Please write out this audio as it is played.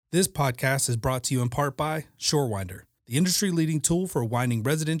This podcast is brought to you in part by ShoreWinder, the industry-leading tool for winding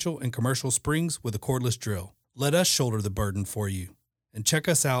residential and commercial springs with a cordless drill. Let us shoulder the burden for you. And check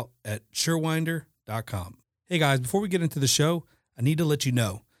us out at ShoreWinder.com. Hey guys, before we get into the show, I need to let you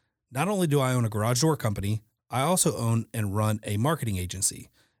know, not only do I own a garage door company, I also own and run a marketing agency.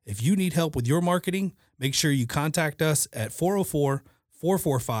 If you need help with your marketing, make sure you contact us at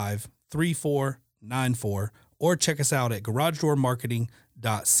 404-445-3494 or check us out at garagedoormarketing.co.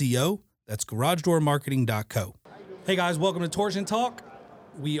 That's garagedoormarketing.co. Hey guys, welcome to Torsion Talk.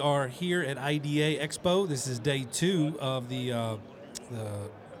 We are here at IDA Expo. This is day 2 of the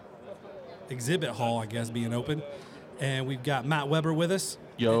exhibit hall, I guess, being open. And we've got Matt Weber with us.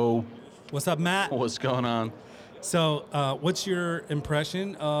 Yo. What's up, Matt? What's going on? So, what's your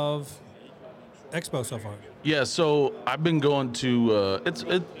impression of Expo so far? Yeah, so I've been going to. It's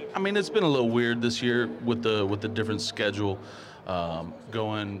been a little weird this year with the different schedule,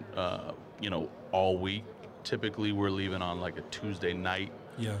 going all week. Typically, we're leaving on like a Tuesday night.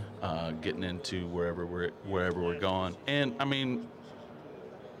 Yeah. Getting into wherever we're going, and I mean,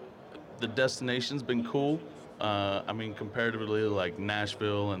 the destination's been cool. Comparatively to like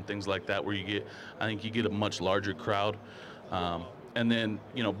Nashville and things like that, where I think you get a much larger crowd. And then,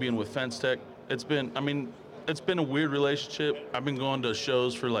 being with Fence Tech, it's been a weird relationship. I've been going to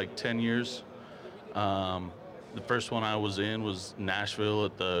shows for like 10 years. The first one I was in was Nashville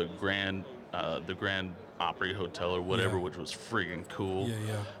at the Grand Opry Hotel or whatever, which was freaking cool.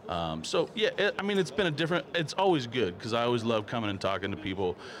 It's been it's always good because I always love coming and talking to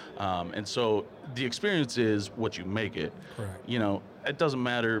people. And so the experience is what you make it. Correct. It doesn't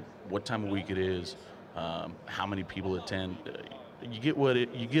matter what time of week it is, how many people attend. You get what you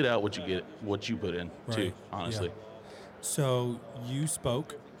put in too, honestly. Yeah. So you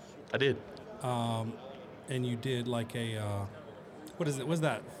spoke. I did. And you did like what's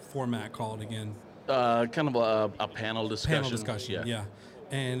that format called again? Kind of a panel discussion. Panel discussion, yeah.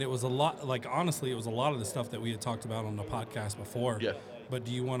 And it was a lot, honestly, it was a lot of the stuff that we had talked about on the podcast before. Yeah. But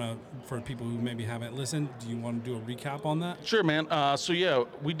do you want to, for people who maybe haven't listened, do you want to do a recap on that? Sure, man.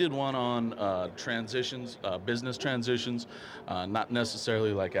 We did one on transitions, business transitions, not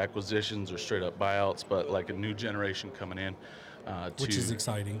necessarily like acquisitions or straight up buyouts, but like a new generation coming in. Which is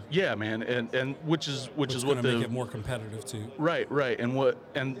exciting. Yeah, man, and which is what make it more competitive too. Right, and what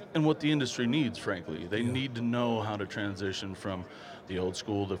the industry needs. Frankly, they need to know how to transition from the old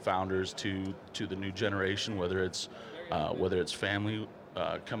school, the founders, to the new generation. Whether it's family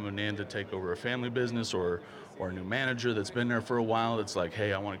coming in to take over a family business, or a new manager that's been there for a while. That's like,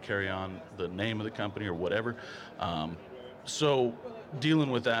 hey, I want to carry on the name of the company or whatever. So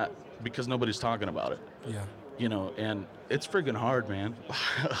dealing with that because nobody's talking about it. Yeah. And it's friggin' hard, man.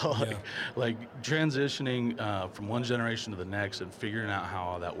 like transitioning from one generation to the next and figuring out how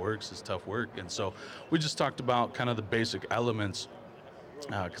all that works is tough work. And so we just talked about kind of the basic elements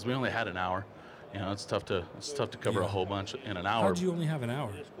because we only had an hour. It's tough to cover a whole bunch in an hour. How do you only have an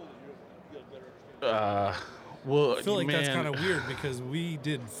hour? Well, I feel like that's kind of weird because we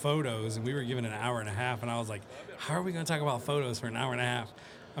did photos and we were given an hour and a half, and I was like, how are we going to talk about photos for an hour and a half?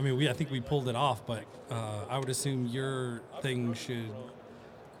 I mean, I think we pulled it off, but I would assume your thing should.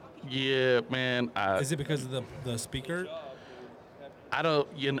 Yeah, man. Is it because of the speaker? I don't.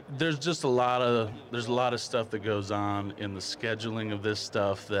 There's just a lot of stuff that goes on in the scheduling of this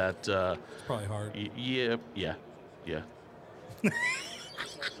stuff that. It's probably hard. Yeah. Yeah.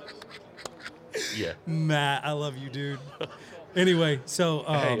 Matt, I love you, dude. Anyway, so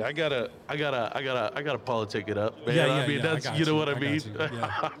hey, I gotta politic it up, man. I mean, that's I you know what I mean.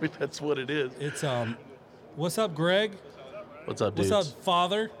 Yeah. I mean, that's what it is. It's what's up, Greg? What's up, dude? What's up,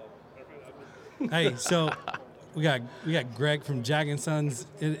 Father? Hey, so we got Greg from Jag and Sons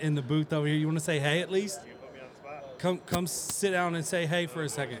in the booth over here. You want to say hey at least? Come sit down and say hey for a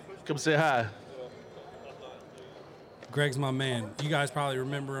second. Come say hi. Greg's my man. You guys probably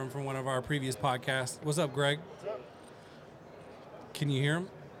remember him from one of our previous podcasts. What's up, Greg? Can you hear him?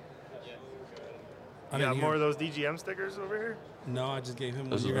 You got more of those DGM stickers over here? No, I just gave him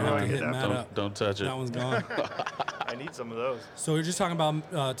one. You're You're going to have to hit Matt up. Don't touch it. That one's gone. I need some of those. So we're just talking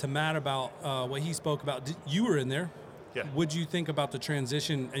about to Matt about what he spoke about. You were in there. Yeah. What'd you think about the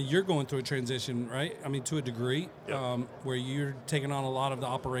transition? And you're going through a transition, right? I mean, to a degree, where you're taking on a lot of the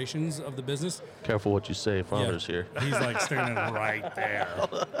operations of the business. Careful what you say. Father's here. He's like standing right there.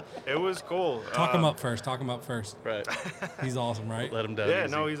 It was cool. Talk him up first. Right. He's awesome, right? Let him down. Yeah,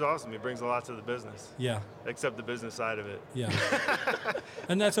 easy. no, he's awesome. He brings a lot to the business. Yeah. Except the business side of it. Yeah.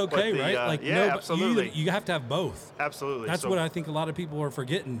 And that's okay, right? Absolutely. You have to have both. Absolutely. That's what I think a lot of people are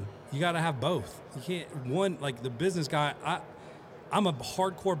forgetting. You got to have both. You can't, one, like the business guy, I'm a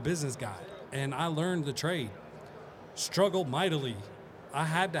hardcore business guy, and I learned the trade. Struggled mightily. I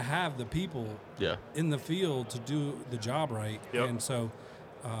had to have the people in the field to do the job right. Yep. And so,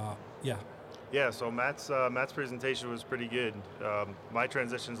 yeah. Yeah, so Matt's presentation was pretty good. My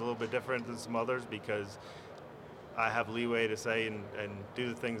transition's a little bit different than some others because I have leeway to say and do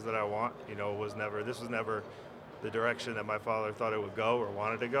the things that I want. You know, this was never the direction that my father thought it would go or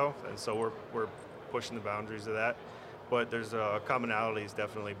wanted to go, and so we're pushing the boundaries of that. But there's commonalities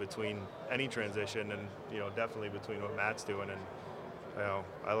definitely between any transition, and you know, definitely between what Matt's doing, and you know,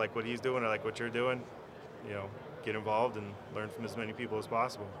 I like what he's doing. I like what you're doing. You know, get involved and learn from as many people as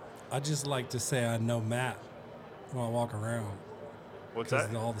possible. I just like to say I know Matt when I walk around. What's that?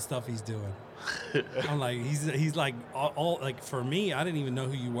 Because of all the stuff he's doing. I'm like, he's like all like, for me, I didn't even know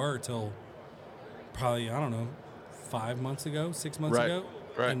who you were till probably, I don't know, 5 months ago, 6 months ago.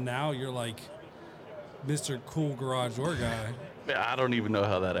 Right. And now you're like Mr. Cool Garage Door guy. Yeah, I don't even know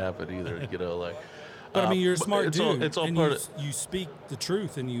how that happened either. You know, like. But I mean, you're a smart dude. It's all and part you speak the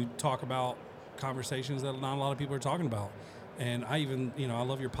truth, and you talk about conversations that not a lot of people are talking about. And I even, you know, I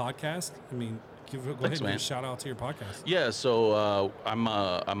love your podcast. I mean, go ahead and give a shout out to your podcast. Yeah, so I'm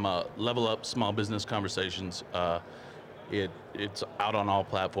a Level Up Small Business Conversations. It's out on all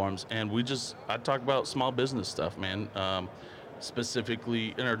platforms, and I talk about small business stuff, man.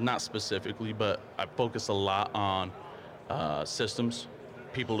 Specifically, or not specifically, but I focus a lot on systems,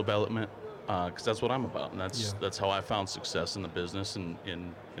 people development, because that's what I'm about, and that's how I found success in the business and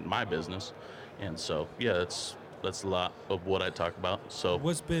in my business, and so that's a lot of what I talk about. So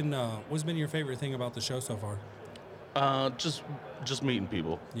what's been your favorite thing about the show so far? Just meeting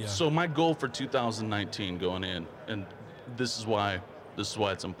people. Yeah. So my goal for 2019 going in, and this is why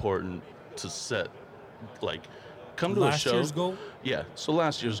it's important to set, like, come to a show. Last year's goal? Yeah. So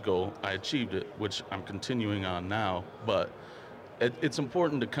last year's goal, I achieved it, which I'm continuing on now. But it's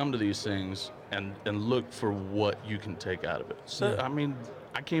important to come to these things and look for what you can take out of it. So I mean,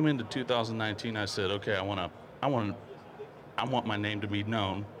 I came into 2019. I said, okay, I want my name to be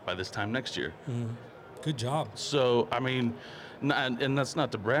known by this time next year. Mm-hmm. Good job. So I mean, and that's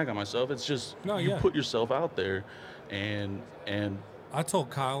not to brag on myself. It's just you put yourself out there, and I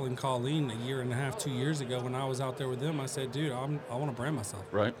told Kyle and Colleen a year and a half, 2 years ago when I was out there with them, I said, dude, I want to brand myself.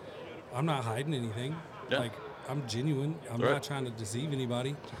 Right. I'm not hiding anything. Yeah. Like, I'm genuine. I'm not trying to deceive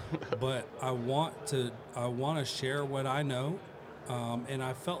anybody, but I want to share what I know. And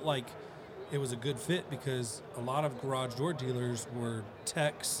I felt like it was a good fit because a lot of garage door dealers were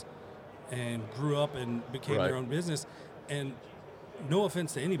techs and grew up and became their own business. And no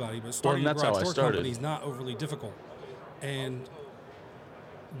offense to anybody, but starting a garage door company is not overly difficult. And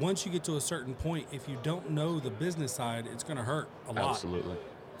once you get to a certain point, if you don't know the business side, it's going to hurt a lot. Absolutely.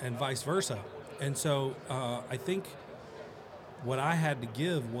 And vice versa. And so I think what I had to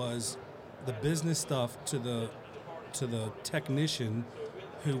give was the business stuff to the technician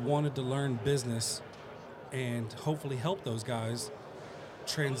who wanted to learn business and hopefully help those guys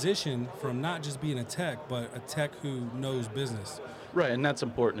transition from not just being a tech, but a tech who knows business. Right, and that's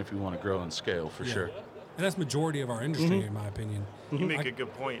important if you want to grow and scale for sure. And that's majority of our industry, in my opinion. You make a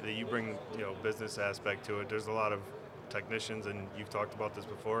good point that you bring, business aspect to it. There's a lot of technicians, and you've talked about this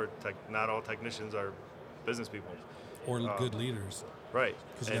before. Not all technicians are business people or good leaders. Right.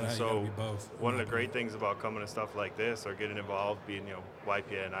 And so both. One of the great things about coming to stuff like this or getting involved, being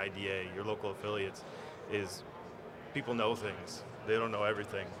YPN, IDA, your local affiliates, is people know things. They don't know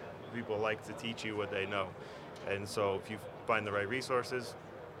everything. People like to teach you what they know, and so if you find the right resources,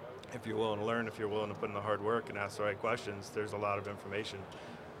 if you're willing to learn, if you're willing to put in the hard work and ask the right questions, there's a lot of information.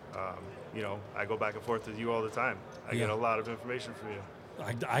 I go back and forth with you all the time. I get a lot of information from you.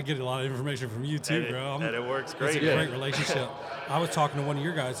 I get a lot of information from you too, bro. And it works great. It's a great relationship. I was talking to one of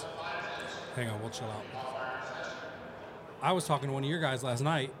your guys. Hang on, we'll chill out. I was talking to one of your guys last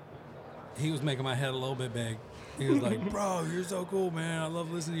night. He was making my head a little bit big. He was like, bro, you're so cool, man. I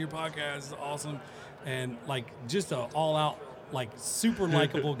love listening to your podcast. It's awesome. And like just an all-out, like super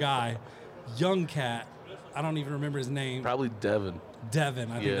likable guy, young cat. I don't even remember his name. Probably Devin. I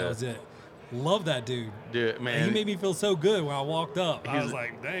think that was it. Love that dude. Dude, man. And he made me feel so good when I walked up. I was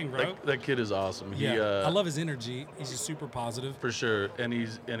like, dang, bro. That kid is awesome. Yeah, I love his energy. He's just super positive. For sure, and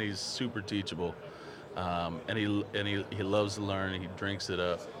he's super teachable. And he loves to learn. He drinks it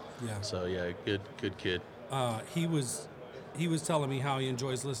up. Yeah. So yeah, good kid. He was telling me how he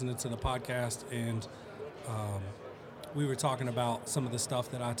enjoys listening to the podcast, and we were talking about some of the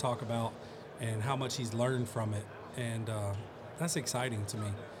stuff that I talk about and how much he's learned from it, and that's exciting to me.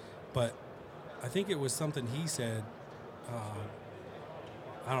 But I think it was something he said.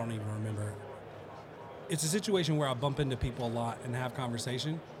 I don't even remember. it's a situation where I bump into people a lot and have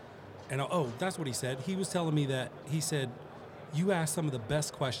conversation. And oh, that's what he said. He was telling me that he said, you asked some of the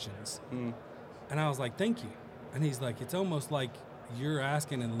best questions. And I was like, thank you. And he's like, it's almost like you're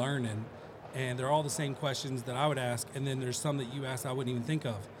asking and learning, and they're all the same questions that I would ask. And then there's some that you asked I wouldn't even think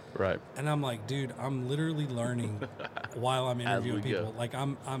of. Right. And I'm like, dude, I'm literally learning while I'm interviewing people. Like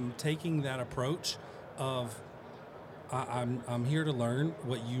I'm taking that approach of I'm here to learn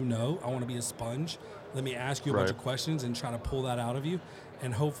what you know. I want to be a sponge. Let me ask you a bunch of questions and try to pull that out of you,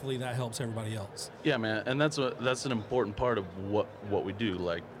 and hopefully that helps everybody else. Yeah, man, and that's an important part of what we do.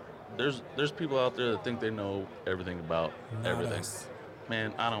 Like, there's people out there that think they know everything about everything. Us.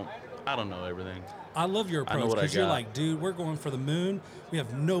 Man, I don't know everything. I love your approach because you're like, dude, we're going for the moon. We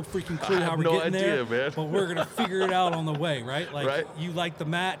have no freaking clue how we're getting there, man. But we're gonna figure it out on the way, right? Like, you like the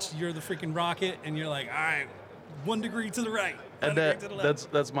match, you're the freaking rocket, and you're like, all right, 1 degree to the right. And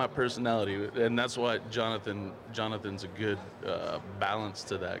that's my personality, and that's why Jonathan's a good balance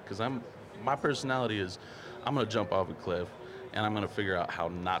to that, because my personality is I'm gonna jump off a cliff and I'm gonna figure out how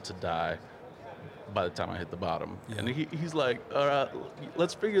not to die by the time I hit the bottom. Yeah. And he's like, all right,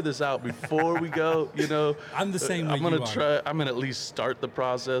 let's figure this out before we go. You know, I'm the same way I'm gonna try. I'm gonna at least start the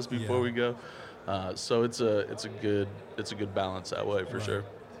process before we go. So it's a good balance that way for sure.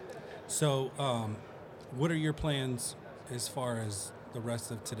 So, what are your plans as far as the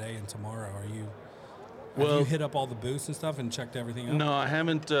rest of today and tomorrow? Have you hit up all the booths and stuff and checked everything out? No, I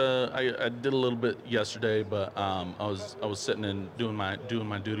haven't. I did a little bit yesterday, but I was sitting and doing my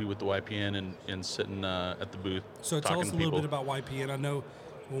duty with the YPN and sitting at the booth. So tell us a little bit about YPN. I know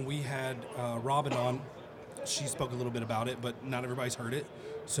when we had Robin on, she spoke a little bit about it, but not everybody's heard it.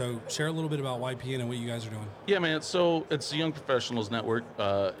 So share a little bit about YPN and what you guys are doing. Yeah, man. So it's the Young Professionals Network.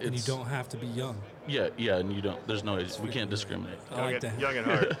 And you don't have to be young. Yeah, and you don't. There's no age. We can't discriminate. Young and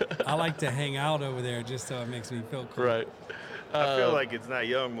hard. I like to hang out over there just so it makes me feel cool. Right. I feel like it's not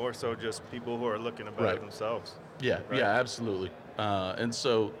young, more so just people who are looking to better themselves. Yeah, yeah, absolutely. And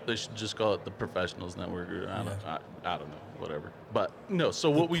so they should just call it the Professionals Network. Or I don't know, whatever. But no, so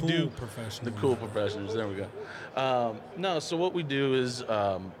what we do, the cool professionals. There we go. No, so what we do is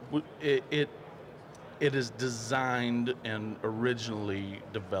it is designed and originally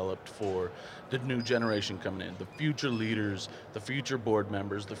developed for the new generation coming in, the future leaders, the future board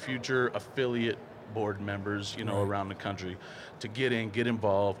members, the future affiliate board members, around the country, to get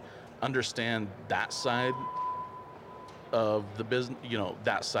involved, understand that side of the business,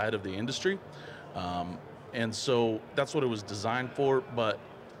 that side of the industry. And so that's what it was designed for, but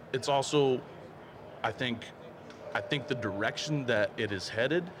it's also, I think the direction that it is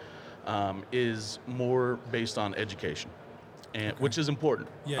headed is more based on education, and which is important.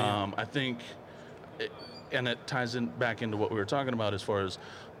 I think, and it ties back into what we were talking about as far as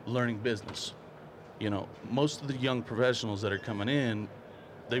learning business. Most of the young professionals that are coming in,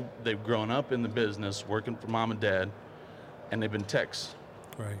 they've grown up in the business, working for mom and dad, and they've been techs.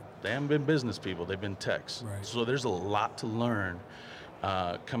 Right. They haven't been business people, they've been techs. Right. So there's a lot to learn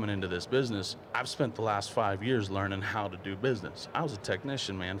coming into this business. I've spent the last 5 years learning how to do business. I was a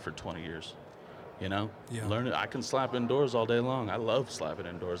technician, man, for 20 years. Learning. I can slap indoors all day long. I love slapping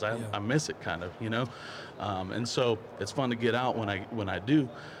indoors. I miss it kind of, and so it's fun to get out when I do.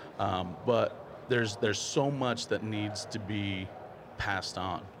 But there's so much that needs to be passed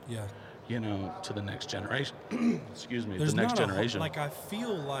on. Yeah. To the next generation. Excuse me, There's the next generation. I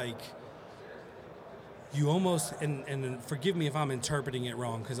feel like you almost, and forgive me if I'm interpreting it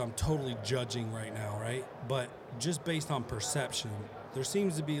wrong because I'm totally judging right now, right? But just based on perception, there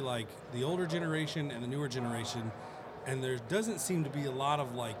seems to be like the older generation and the newer generation, and there doesn't seem to be a lot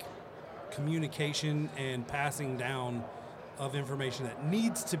of like communication and passing down of information that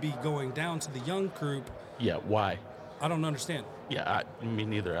needs to be going down to the young group. Yeah, why? I don't understand. Yeah, me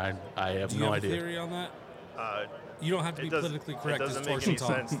neither. I have no idea. Do you have a theory on that? You don't have to be politically correct. It doesn't make any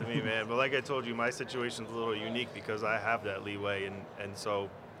sense to me, man. But like I told you, my situation's a little unique because I have that leeway, and so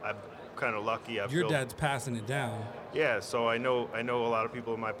I'm kind of lucky. Your dad's passing it down. Yeah, so I know a lot of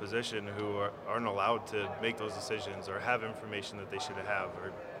people in my position who aren't allowed to make those decisions or have information that they should have,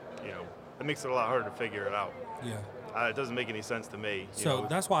 or it makes it a lot harder to figure it out. Yeah. It doesn't make any sense to me.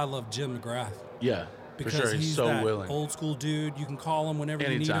 That's why I love Jim McGrath. Yeah. Because for sure, he's so that willing. Old school dude. You can call him whenever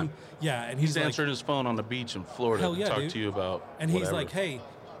Anytime. you need him. Yeah, and he's answering his phone on the beach in Florida to talk to you about. And whatever. He's like, "Hey,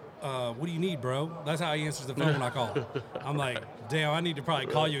 what do you need, bro?" That's how he answers the phone when I call. I'm like, "Damn, I need to probably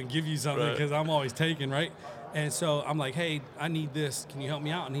call you and give you something because I'm always taking, right?" And so I'm like, "Hey, I need this. Can you help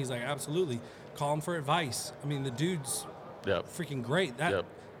me out?" And he's like, "Absolutely." Call him for advice. I mean, the dude's freaking great.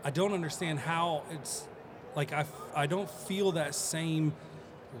 I don't understand how it's like I don't feel that same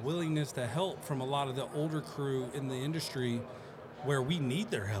willingness to help from a lot of the older crew in the industry where we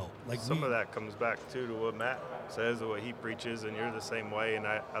need their help. Like some of that comes back too to what Matt says, or what he preaches, and you're the same way, and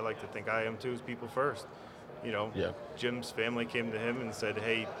I like to think I am too, is people first. You know, Jim's family came to him and said,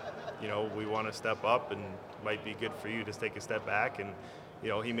 hey, you know, we want to step up, and it might be good for you to take a step back. And, you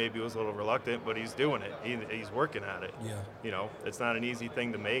know, he maybe was a little reluctant, but he's doing it. He's working at it. Yeah. You know, it's not an easy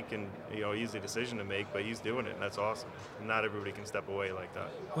thing to make and, you know, easy decision to make, but he's doing it, and that's awesome. And not everybody can step away like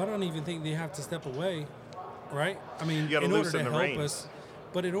that. Well, I don't even think they have to step away, right? I mean, in order to help us,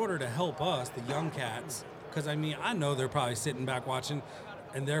 but in order to help us, the young cats, because, I mean, I know they're probably sitting back watching,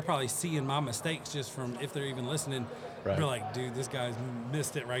 and they're probably seeing my mistakes just from, if they're even listening. Right. They're like, dude, this guy's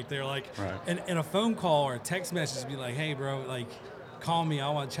missed it right there. Like, right. and a phone call or a text message be like, hey, bro, like, call me. I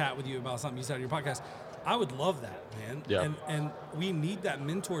want to chat with you about something you said on your podcast. I would love that, man. Yeah. And we need that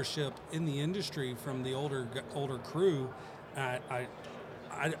mentorship in the industry from the older crew. I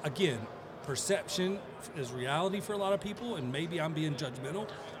again, perception is reality for a lot of people, and maybe I'm being judgmental,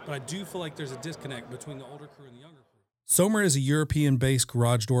 but I do feel like there's a disconnect between the older crew and the younger crew. Somer is a European-based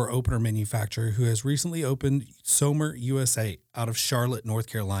garage door opener manufacturer who has recently opened Somer USA out of Charlotte, North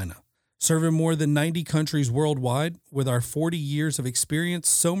Carolina. Serving more than 90 countries worldwide, with our 40 years of experience,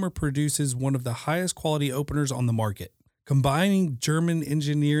 Somer produces one of the highest quality openers on the market. Combining German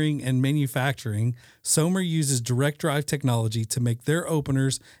engineering and manufacturing, Somer uses direct drive technology to make their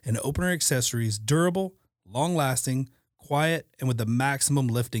openers and opener accessories durable, long-lasting, quiet, and with the maximum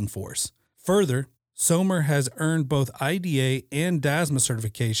lifting force. Further, Somer has earned both IDA and DASMA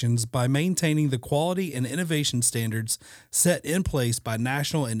certifications by maintaining the quality and innovation standards set in place by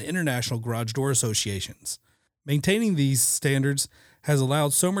national and international garage door associations. Maintaining these standards has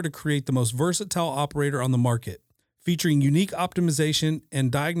allowed Somer to create the most versatile operator on the market, featuring unique optimization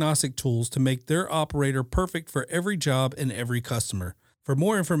and diagnostic tools to make their operator perfect for every job and every customer. For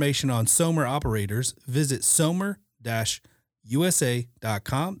more information on Somer operators, visit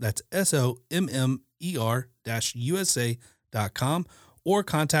somer-usa.com. That's SOMMER-USA.com, or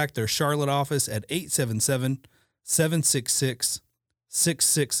contact their Charlotte office at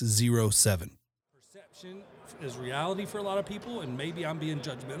 877-766-6607. Perception is reality for a lot of people, and maybe I'm being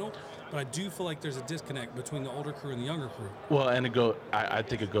judgmental, but I do feel like there's a disconnect between the older crew and the younger crew. Well, and I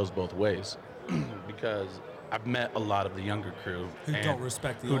think it goes both ways because I've met a lot of the younger crew who don't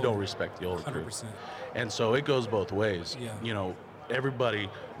respect the older crew. And so it goes both ways. Yeah. You know, everybody,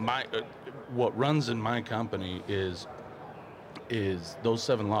 what runs in my company is those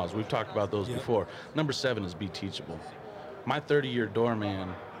 7 laws. We've talked about those before. Number 7 is be teachable. My 30-year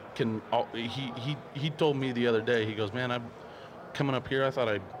doorman he told me the other day, he goes, man, I'm coming up here, I thought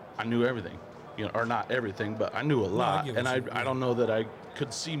I knew everything. You know, or not everything, but I knew a lot. And I don't know that I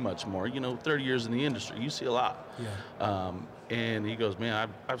could see much more. You know, 30 years in the industry, you see a lot. Yeah. And he goes, man,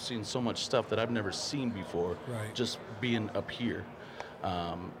 I've seen so much stuff that I've never seen before, right, just being up here.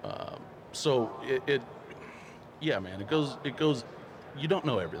 So yeah, man, it goes, you don't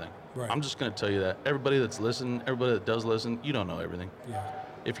know everything. Right. I'm just going to tell you that. Everybody that's listening, everybody that does listen, you don't know everything. Yeah.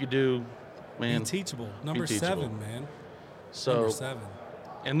 If you do, man. Be teachable. Number 7, man. So, Number 7.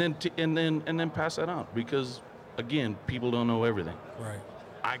 And then pass that on, because again, people don't know everything. Right.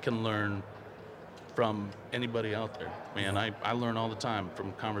 I can learn from anybody out there, man. I learn all the time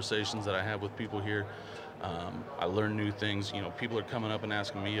from conversations that I have with people here. I learn new things. You know, people are coming up and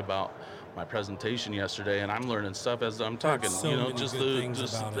asking me about my presentation yesterday, and I'm learning stuff as I'm talking. So you know, many just good the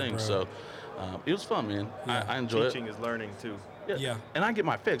things about things. it, So it was fun, man. Yeah. I enjoy Teaching is learning too. Yeah. And I get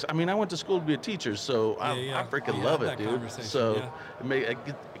my fix. I mean, I went to school to be a teacher, so I freaking love it, dude. So it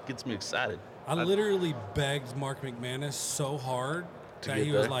gets me excited. I literally begged Mark McManus so hard that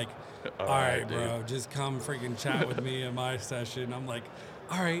he was like, all right, bro, just come freaking chat with me in my session. I'm like,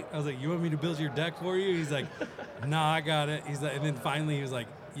 all right. I was like, you want me to build your deck for you? He's like, nah, I got it. He's like, and then finally he was like,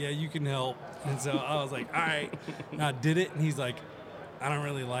 yeah, you can help. And so I was like, all right. And I did it, and he's like, I don't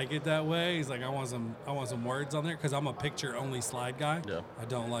really like it that way. He's like, I want some words on there, because I'm a picture-only slide guy. Yeah. I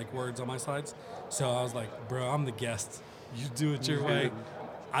don't like words on my slides. So I was like, bro, I'm the guest. You do it your way.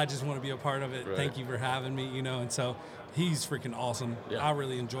 I just want to be a part of it. Right. Thank you for having me, you know. And so he's freaking awesome. Yeah. I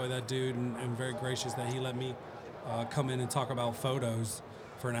really enjoy that dude, and very gracious that he let me come in and talk about photos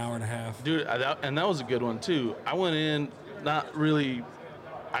for an hour and a half. Dude, and that was a good one too. I went in not really,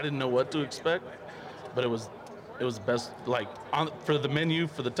 I didn't know what to expect, but it was the best. Like for the menu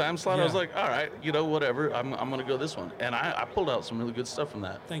for the time slot, I was like, all right, you know, whatever. I'm gonna go this one, and I pulled out some really good stuff from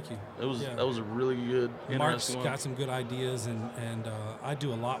that. Thank you. That was a really good. Mark's one. got some good ideas, and I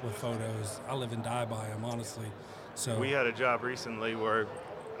do a lot with photos. I live and die by them, honestly. So we had a job recently where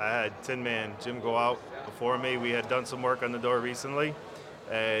I had Tin Man Jim go out before me. We had done some work on the door recently,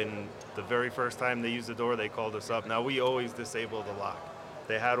 And the very first time they used the door, they called us up. Now, we always disable the lock.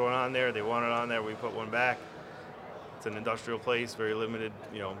 They had one on there, they wanted it on there, we put one back. It's an industrial place, very limited,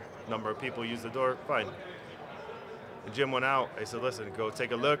 number of people use the door, fine. The gym went out, I said, listen, go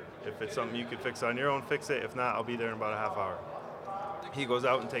take a look. If it's something you can fix on your own, fix it. If not, I'll be there in about a half hour. He goes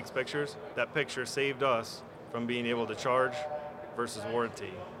out and takes pictures. That picture saved us from being able to charge versus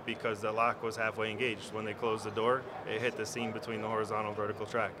warranty because the lock was halfway engaged. When they closed the door, it hit the seam between the horizontal and vertical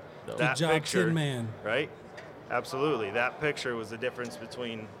track. Good job, Tin Man. Right? Absolutely. That picture was the difference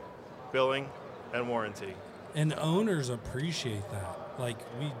between billing and warranty. And owners appreciate that. Like,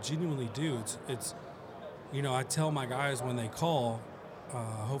 we genuinely do. It's I tell my guys when they call,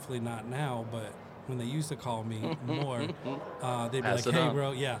 hopefully not now, but when they used to call me more, they'd be like, hey,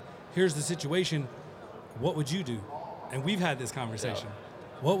 bro, here's the situation. What would you do? And we've had this conversation.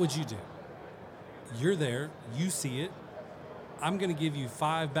 Yeah. What would you do? You're there. You see it. I'm going to give you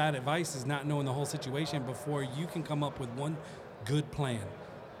 5 bad advices, not knowing the whole situation, before you can come up with one good plan.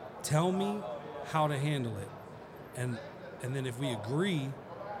 Tell me how to handle it. And then if we agree,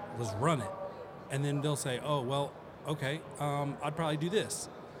 let's run it. And then they'll say, oh, well, okay, I'd probably do this.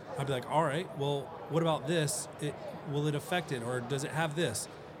 I'd be like, all right, well, what about this? Will it affect it, or does it have this?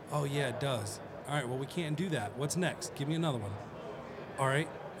 Oh, yeah, it does. All right, well, we can't do that. What's next? Give me another one. All right,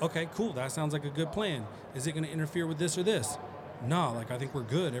 okay, cool. That sounds like a good plan. Is it going to interfere with this or this? No, I think we're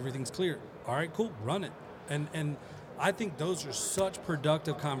good. Everything's clear. All right, cool. Run it. And I think those are such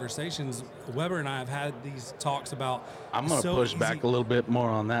productive conversations. Weber and I have had these talks about. I'm going to push back a little bit more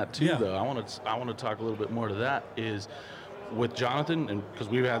on that too, though. I want to talk a little bit more to that. Is with Jonathan, and because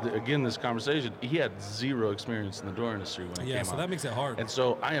we've had again this conversation, he had zero experience in the door industry when it came out. So that makes it hard. And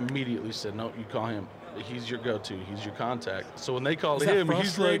so I immediately said, no, you call him. He's your go-to. He's your contact. So when they called him,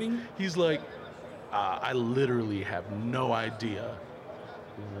 he's like, I literally have no idea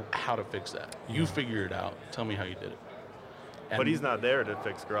how to fix that. Yeah. You figure it out. Tell me how you did it. But he's not there to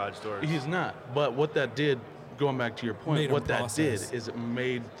fix garage doors. He's not. But what that did, going back to your point, what that did is it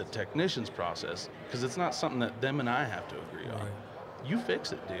made the technician's process, because it's not something that them and I have to agree on. You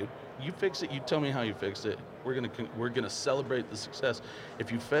fix it, dude. You fix it. You tell me how you fixed it. We're gonna celebrate the success.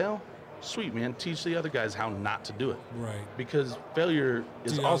 If you fail, sweet, man. Teach the other guys how not to do it. Right. Because failure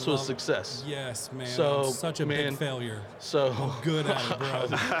is also a success. Yes, man. So I'm such a big failure. So I'm good at it, bro.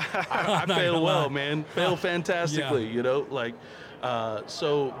 I fail well, man. Fail fantastically.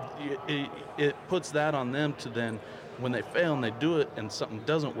 So it puts that on them to then, when they fail and they do it and something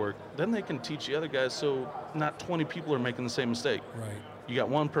doesn't work, then they can teach the other guys. So not 20 people are making the same mistake. Right. You got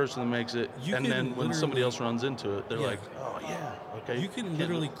one person that makes it, and then when somebody else runs into it, they're like, oh, yeah, okay. You can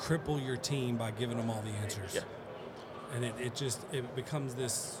literally cripple your team by giving them all the answers. Yeah. And it becomes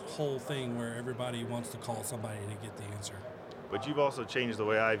this whole thing where everybody wants to call somebody to get the answer. But you've also changed the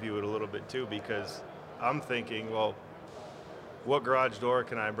way I view it a little bit, too, because I'm thinking, well, what garage door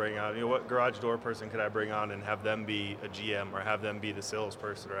can I bring on? What garage door person could I bring on and have them be a GM or have them be the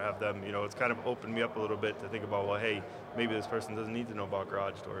salesperson or have them, it's kind of opened me up a little bit to think about, well, hey, maybe this person doesn't need to know about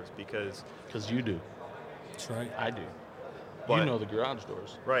garage doors because you do. That's right. I do. But, you know the garage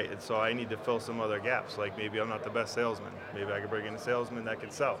doors. Right, and so I need to fill some other gaps. Like maybe I'm not the best salesman. Maybe I could bring in a salesman that can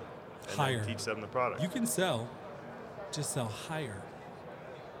sell and then teach them the product. You can sell, just sell higher.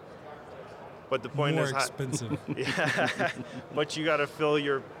 But the point more is expensive. But you got to fill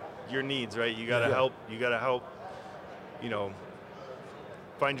your needs, right? You got to help. You got to help.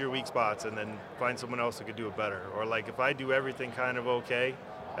 Find your weak spots and then find someone else who could do it better. Or like if I do everything kind of okay,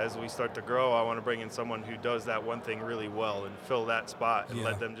 as we start to grow, I want to bring in someone who does that one thing really well and fill that spot and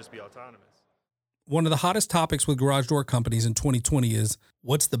let them just be autonomous. One of the hottest topics with garage door companies in 2020 is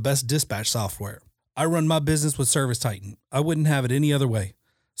what's the best dispatch software? I run my business with ServiceTitan. I wouldn't have it any other way.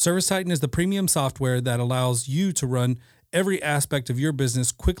 ServiceTitan is the premium software that allows you to run every aspect of your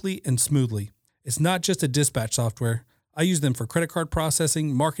business quickly and smoothly. It's not just a dispatch software. I use them for credit card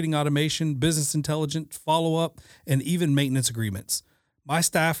processing, marketing automation, business intelligence, follow-up, and even maintenance agreements. My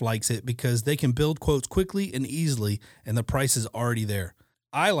staff likes it because they can build quotes quickly and easily, and the price is already there.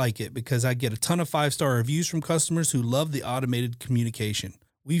 I like it because I get a ton of 5-star reviews from customers who love the automated communication.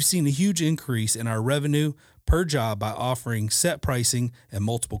 We've seen a huge increase in our revenue per job by offering set pricing and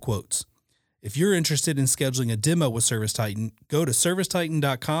multiple quotes. If you're interested in scheduling a demo with ServiceTitan, go to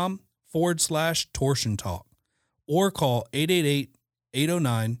servicetitan.com/torsion talk or call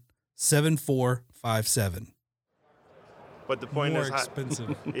 888-809-7457. But the point more is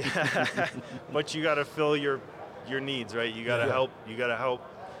expensive. But you got to fill your needs, right? You got to help. You got to help.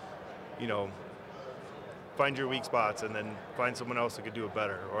 Find your weak spots and then find someone else who could do it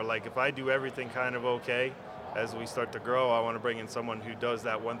better. Or like if I do everything kind of okay, as we start to grow, I want to bring in someone who does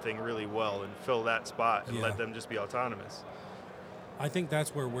that one thing really well and fill that spot and let them just be autonomous. I think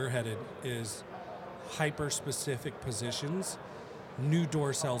that's where we're headed, is hyper-specific positions, new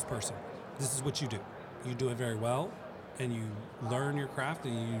door salesperson. This is what you do. You do it very well, and you learn your craft,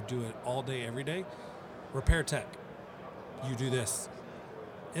 and you do it all day, every day. Repair tech, you do this.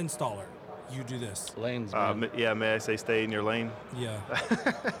 Installer, you do this. Lanes, may I say stay in your lane? Yeah.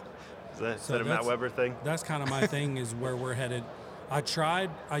 Is that a Matt Weber thing? That's kind of my thing, is where we're headed.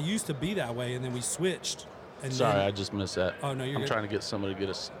 I used to be that way, and then we switched. And Sorry, I just missed that. Oh, no, you're I'm good. trying to get somebody to get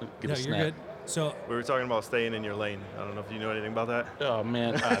a snap. You're good. So we were talking about staying in your lane. I don't know if you know anything about that. Oh,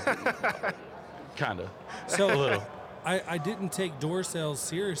 man. Kind of. So A little. I didn't take door sales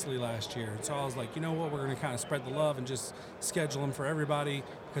seriously last year. And so I was like, you know what, we're going to kind of spread the love and just schedule them for everybody,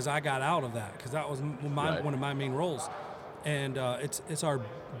 because I got out of that, because that was one of my main roles. And it's our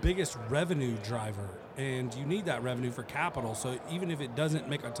biggest revenue driver, and you need that revenue for capital. So even if it doesn't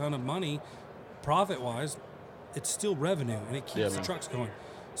make a ton of money profit-wise, it's still revenue, and it keeps the trucks going.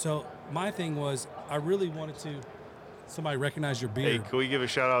 So my thing was, I really wanted to somebody recognize your beard. Hey, can we give a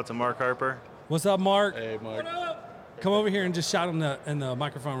shout out to Mark Harper? What's up, Mark? Hey, Mark. Come over here and just shout in the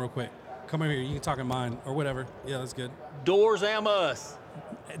microphone real quick. Come over here. You can talk in mine or whatever. Yeah, that's good. Doors and us.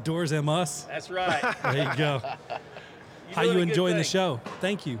 Doors and us. That's right. There you go. How you enjoying the show?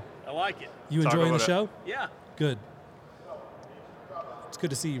 Thank you. I like it. You enjoying the show? Yeah. Good. It's good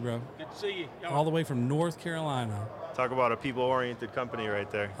to see you, bro. Good to see you. All the way from North Carolina. Talk about a people-oriented company right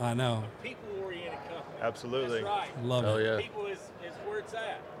there. I know. People-oriented company. Absolutely. That's right. Love Oh, it. yeah. People is where it's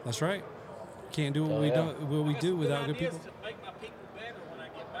at. That's right. Can't do what we do without good people. To make my people better when I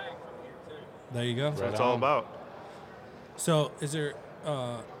get back from here too. There you go. That's what it's all about. So, is there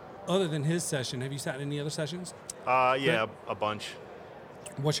other than his session, have you sat in any other sessions? Yeah, a bunch.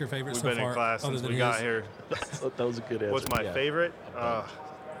 What's your favorite We've so been far? in class other since than we got here. That was a good answer. What's my Yeah. favorite?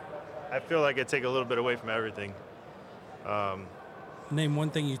 I feel like I take a little bit away from everything. Name one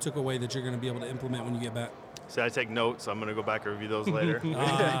thing you took away that you're going to be able to implement when you get back. See, I take notes. I'm going to go back and review those later.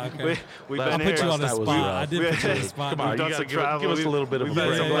 Okay. We've I been I here. put you on the Last night was spot. rough. I did put you on the spot. Come on, We've you done gotta some give travel. us a little bit of a We've had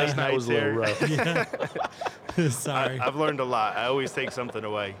break. some Last late night was a little nights rough. Sorry. I've learned a lot. I always take something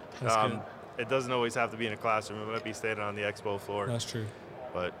away. That's good. It doesn't always have to be in a classroom. It might be standing on the expo floor. That's true.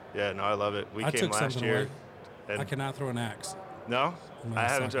 But yeah, no, I love it. We I came took last something year. away. And I cannot throw an axe. No, I'm I gonna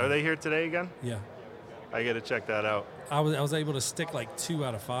haven't. suck Are it. they here today again? Yeah. I got to check that out. I was able to stick like 2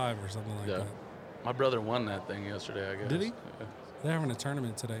 out of 5 or something like Yeah. that. My brother won that thing yesterday, I guess. Did he? They're having a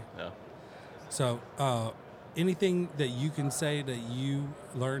tournament today. Yeah. So, anything that you can say that you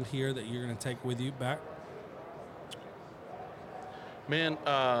learned here that you're going to take with you back? Man,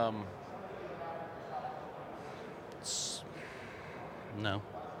 no.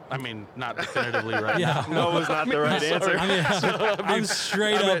 I mean, not definitively right Yeah. now. No was not the right answer. I mean, I'm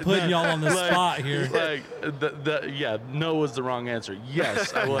straight up putting y'all on the spot here. Like, yeah, no was the wrong answer.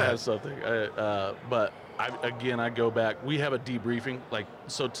 Yes, I will have something. But I go back. We have a debriefing. Like,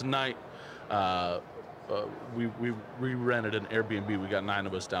 so tonight, we rented an Airbnb. We got 9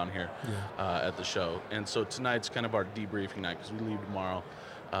 of us down here at the show. And so tonight's kind of our debriefing night because we leave tomorrow.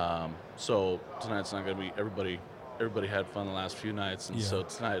 So tonight's not going to be everybody had fun the last few nights, and so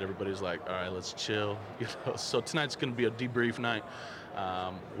tonight everybody's like, all right, let's chill. So tonight's going to be a debrief night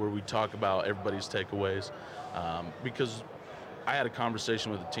where we talk about everybody's takeaways because I had a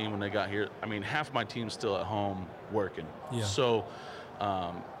conversation with the team when they got here. I mean, half my team's still at home working. Yeah. So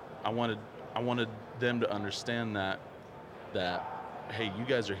I wanted them to understand that hey, you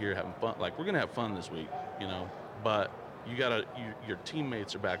guys are here having fun. Like, we're going to have fun this week, but your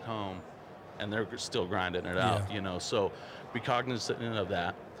teammates are back home and they're still grinding it out, so be cognizant of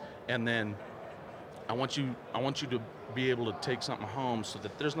that. And then I want you to be able to take something home so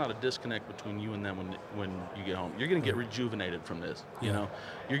that there's not a disconnect between you and them when you get home. You're going to get rejuvenated from this, you know.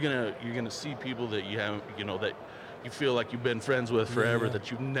 You're going to see people that you haven't, that you feel like you've been friends with forever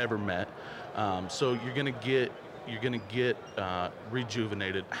that you've never met. So you're going to get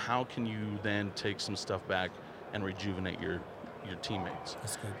rejuvenated. How can you then take some stuff back and rejuvenate your teammates?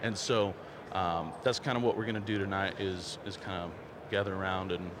 That's good. And so that's kind of what we're going to do tonight is kind of gather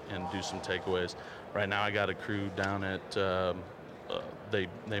around and do some takeaways. Right now I got a crew down at they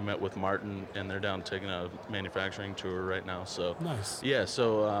met with Martin and they're down taking a manufacturing tour right now. So Nice. Yeah,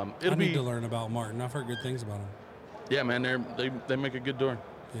 so I need to learn about Martin. I've heard good things about him. Yeah, man, they make a good door.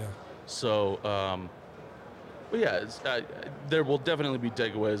 Yeah. So but yeah, there will definitely be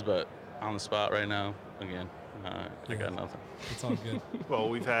takeaways, but on the spot right now, again, I got nothing. It's all good. Well,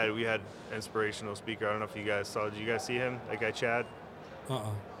 we had inspirational speaker. I don't know if you guys saw. Did you guys see him? That guy Chad.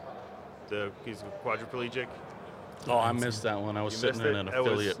 he's quadriplegic. Oh, I missed that one. I was You sitting missed in it? an That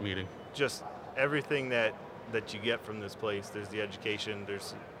was- affiliate meeting. Just everything that you get from this place. There's the education.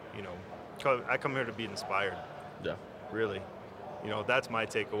 There's, I come here to be inspired. Yeah. Really, that's my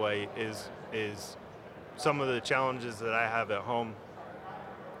takeaway. Is some of the challenges that I have at home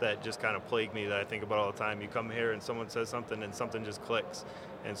that just kind of plague me, that I think about all the time. You come here and someone says something and something just clicks,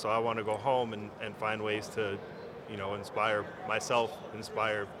 and so I want to go home and find ways to inspire myself,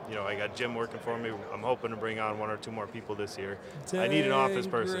 I got Jim working for me. I'm hoping to bring on 1 or 2 more people this year. I need an office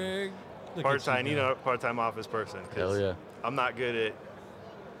Dang, person. Greg. Look Part-time, I at you need go. a part-time office person. 'Cause Hell yeah. I'm not good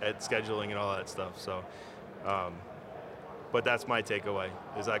at scheduling and all that stuff. So, but that's my takeaway,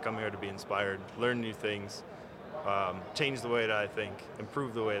 is I come here to be inspired, learn new things, change the way that I think,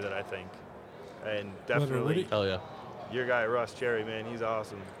 improve the way that I think. And definitely, Hell yeah. your guy, Russ Cherry, man, he's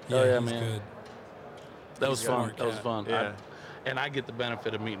awesome. Oh, yeah, he's man. good. That was He's a fun. smart That was cat. fun. Yeah. And I get the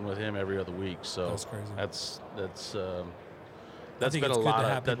benefit of meeting with him every other week. So That's crazy. That's I think been it's a good lot to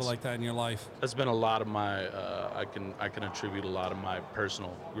of have people like that in your life. that's been a lot of my I can attribute a lot of my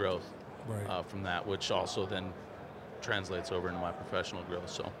personal growth Right. from that, which also then translates over into my professional growth.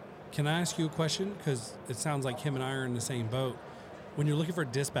 So Can I ask you a question? Because it sounds like him and I are in the same boat. When you're looking for a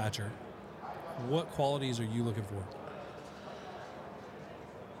dispatcher, what qualities are you looking for?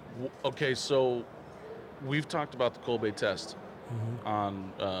 okay, so we've talked about the Colbay test Mm-hmm.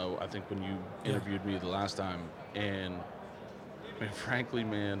 on I think when you interviewed me the last time, and I mean, frankly,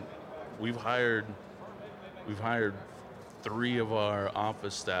 man, we've hired 3 of our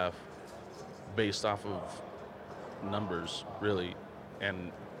office staff based off of numbers, really,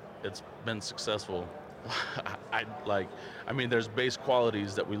 and it's been successful. There's base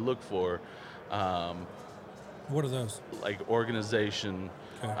qualities that we look for, What are those? like organization.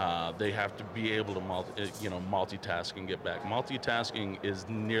 Okay. They have to be able to multitask and get back. Multitasking is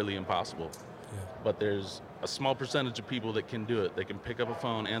nearly impossible, Yeah. but there's a small percentage of people that can do it. They can pick up a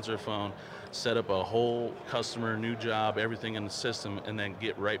phone, answer a phone, set up a whole customer, new job, everything in the system, and then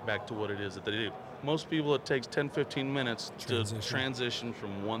get right back to what it is that they do. Most people, it takes 10, 15 minutes to transition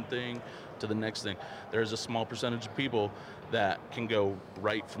from one thing to the next thing. There's a small percentage of people that can go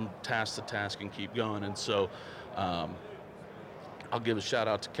right from task to task and keep going. And so I'll give a shout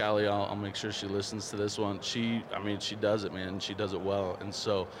out to Callie. I'll make sure she listens to this one. She does it, man. She does it well. And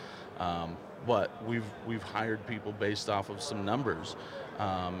so, but we've hired people based off of some numbers,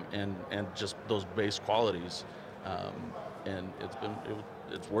 and just those base qualities, and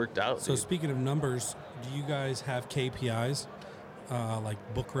it's worked out. So dude. speaking of numbers, do you guys have KPIs, like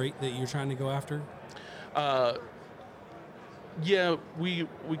book rate that you're trying to go after? Yeah,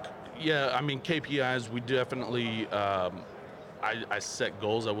 KPIs, we definitely, I set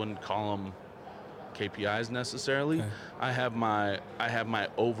goals. I wouldn't call them KPIs necessarily. Okay. I have my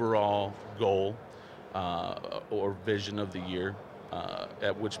overall goal or vision of the year,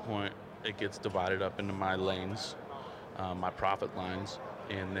 at which point it gets divided up into my lanes, my profit lines,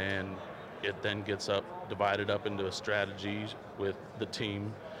 and then it then gets divided up into a strategy with the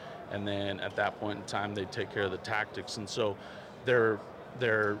team, and then at that point in time they take care of the tactics. And so their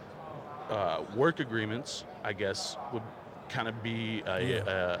work agreements, I guess, would kind of be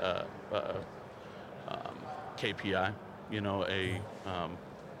a KPI,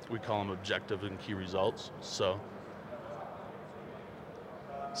 we call them objective and key results. So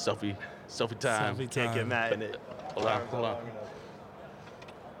selfie time. Selfie Can't get time. Matt in it. Hold on. No,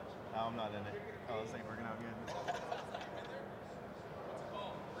 I'm not in it. Oh, this ain't working out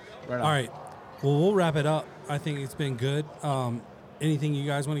good. All right. Well, we'll wrap it up. I think it's been good. Anything you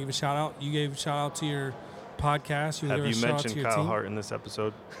guys want to give a shout out? You gave a shout out to your podcast. Have give a you shout out to mentioned your Kyle team? Hart in this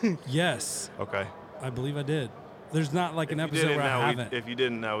episode? Yes, Okay. I believe I did. There's not like an If you episode didn't, where I now haven't. if you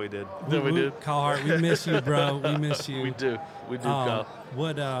didn't, now we did. Yeah, we did. Kyle Hart, we miss you, bro. We miss you. We do, Kyle.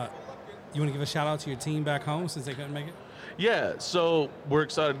 What you want to give a shout out to your team back home since they couldn't make it? Yeah, so we're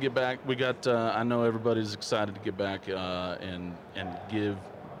excited to get back. We got, I know everybody's excited to get back and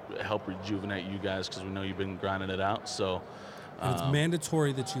help rejuvenate you guys, because we know you've been grinding it out. So And it's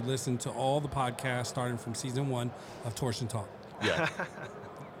mandatory that you listen to all the podcasts starting from season 1 of Torsion Talk. yeah,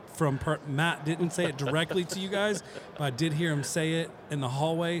 Matt didn't say it directly to you guys, but I did hear him say it in the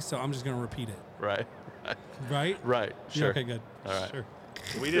hallway, so I'm just going to repeat it. right, Right? right, Yeah, sure. okay, good. All right. Sure.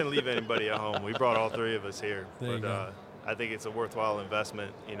 We didn't leave anybody at home. We brought all 3 of us here. There you go. I think it's a worthwhile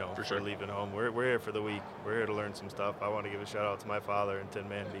investment, For sure. leaving home. We're here for the week. We're here to learn some stuff. I want to give a shout out to my father and Tin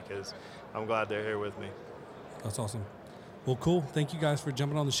Man, because I'm glad they're here with me. That's awesome. Well, cool. Thank you guys for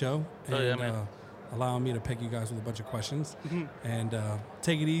jumping on the show and Oh, yeah, man. allowing me to pick you guys with a bunch of questions. And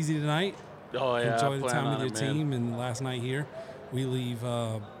take it easy tonight. Oh yeah, Enjoy I the plan time on with your it, man. team. And last night here, we leave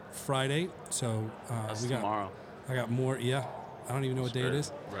Friday. So That's we got tomorrow. I got more. Yeah, I don't even know what day it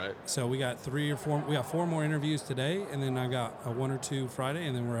is. Right. So we got 4 more interviews today, and then I got 1 or 2 Friday,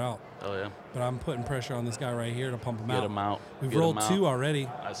 and then we're out. Oh yeah. But I'm putting pressure on this guy right here to pump him out. Get him out. We've Get rolled him 2 out. already.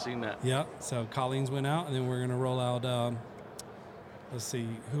 I seen that. Yeah. So Colleen's went out, and then we're gonna roll out. Let's see,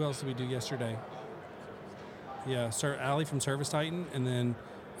 who else did we do yesterday? Yeah, Sir Allie from Service Titan, and then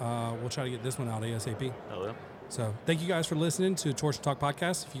we'll try to get this one out ASAP. Oh yeah. So thank you guys for listening to Torch and Talk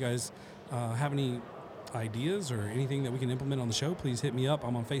podcast. If you guys have any ideas or anything that we can implement on the show, please hit me up.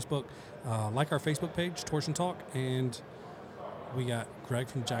 I'm on Facebook. Like our Facebook page, Torch and Talk, and we got Greg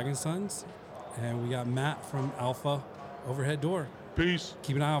from Jag & Sons, and we got Matt from Alpha Overhead Door. Peace.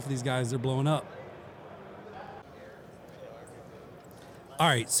 Keep an eye out for these guys. They're blowing up. All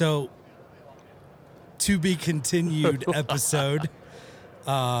right, so to be continued episode.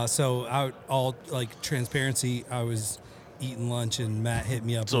 So all like transparency, I was eating lunch and Matt hit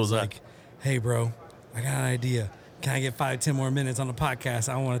me up. So and was I. like, "Hey, bro, I got an idea. Can I get 5-10 more minutes on the podcast?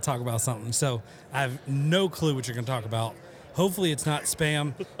 I want to talk about something." So I have no clue what you're going to talk about. Hopefully it's not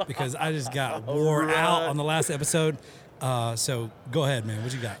spam because I just got wore out on the last episode. So go ahead, man.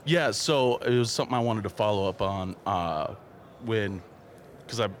 What you got? Yeah, so it was something I wanted to follow up on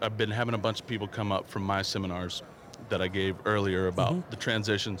because I've been having a bunch of people come up from my seminars that I gave earlier about the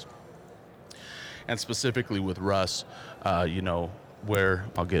transitions, and specifically with Russ, where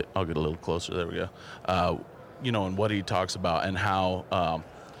I'll get a little closer. There we go. And what he talks about and how,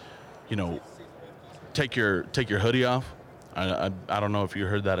 take your hoodie off. I don't know if you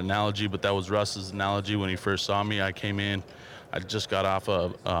heard that analogy, but that was Russ's analogy when he first saw me. I came in, I just got off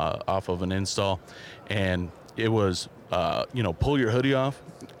of an install, and it was, pull your hoodie off.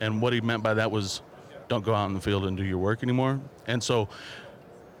 And what he meant by that was, don't go out in the field and do your work anymore. And so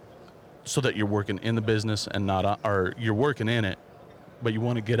that you're working in the business and or you're working in it, but you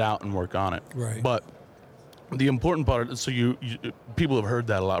want to get out and work on it. Right. But the important part, so you people have heard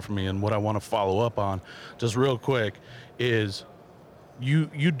that a lot from me, and what I want to follow up on just real quick is you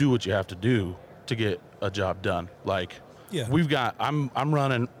do what you have to do to get a job done. Like, Yeah. I'm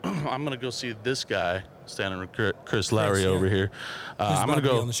running, I'm going to go see this guy standing with Chris Lowry over here. I'm going to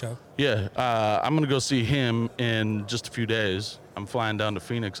go on the show. Yeah, I'm going to go see him in just a few days. I'm flying down to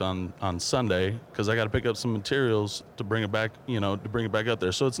Phoenix on Sunday because I got to pick up some materials to bring it back, to bring it back up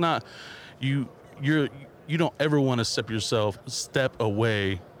there. So it's not, you don't ever want to step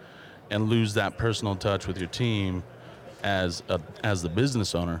away and lose that personal touch with your team as the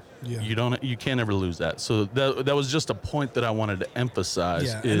business owner. Yeah. You can't ever lose that. So that was just a point that I wanted to emphasize.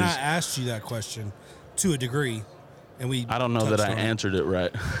 Yeah, and I asked you that question to a degree, and I don't know that I answered it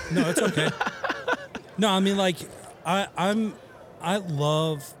right. No, it's okay. No, I mean, like, I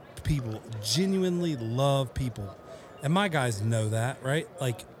love people, genuinely love people, and my guys know that, right?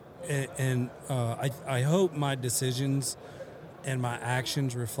 Like, and I hope my decisions and my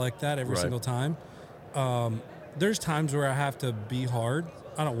actions reflect that every Right. single time. There's times where I have to be hard.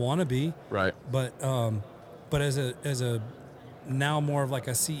 I don't want to be, Right. but as a now more of like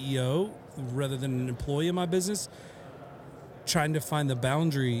a CEO rather than an employee in my business, trying to find the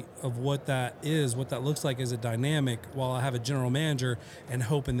boundary of what that is, what that looks like as a dynamic, while I have a general manager and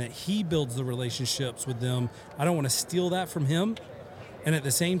hoping that he builds the relationships with them. I don't want to steal that from him, and at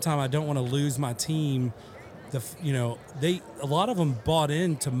the same time, I don't want to lose my team. A lot of them bought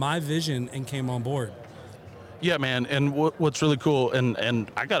into my vision and came on board. Yeah, man. And what's really cool,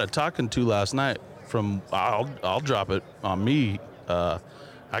 and I got a talking to last night from, I'll drop it on me.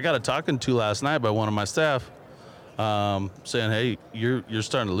 I got a talking to last night by one of my staff, saying, "Hey, you're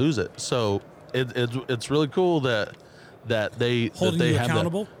starting to lose it." So it's really cool that they Holding that they you have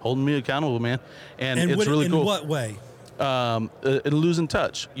accountable? that, holding me accountable, man. And it's really cool. In what way? Losing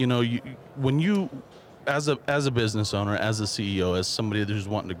touch. When you, as a business owner, as a CEO, as somebody who's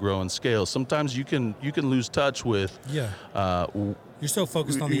wanting to grow and scale, sometimes you can lose touch with. You're so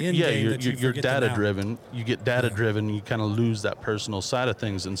focused on the end game that you you're forget data the now. driven. You get data driven. You kind of lose that personal side of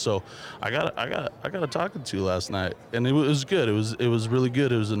things. And so I got a talking to last night, and it was good. It was really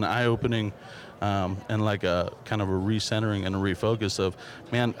good. It was an eye opening, and like a kind of a recentering and a refocus of,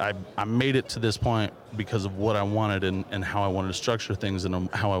 man, I made it to this point because of what I wanted and how I wanted to structure things and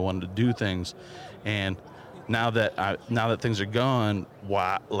how I wanted to do things, and now that things are gone,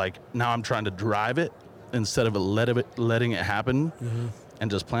 now I'm trying to drive it instead of letting it happen,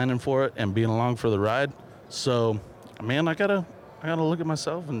 and just planning for it and being along for the ride. So, man, I gotta look at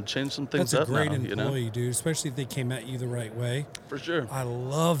myself and change some things That's a up great now, employee, dude, especially if they came at you the right way. For sure. I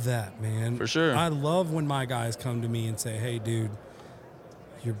love that, man. For sure. I love when my guys come to me and say, "Hey, dude,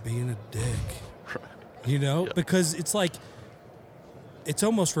 you're being a dick." Right. Because it's like it's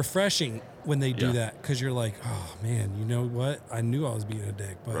almost refreshing when they do Yeah. that, because you're like, oh man, you know what? I knew I was being a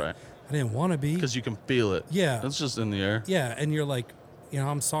dick, but Right. I didn't want to be. Because you can feel it. Yeah. It's just in the air. Yeah, and you're like,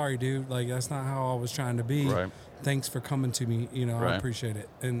 I'm sorry, dude. Like, that's not how I was trying to be. Right. Thanks for coming to me. I Right. appreciate it.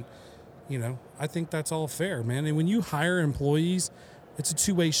 And, I think that's all fair, man. And when you hire employees, it's a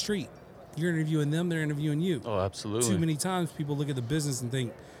two-way street. You're interviewing them, they're interviewing you. Oh, absolutely. Too many times people look at the business and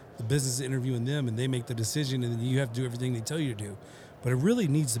think the business is interviewing them, and they make the decision, and then you have to do everything they tell you to do. But it really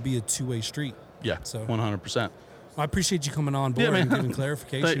needs to be a two-way street. Yeah, So 100%. I appreciate you coming on board Yeah, man. and giving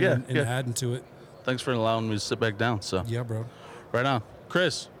clarification Yeah, and yeah. adding to it. Thanks for allowing me to sit back down. So, Yeah, bro. right on.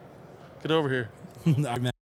 Chris, get over here. All right, man.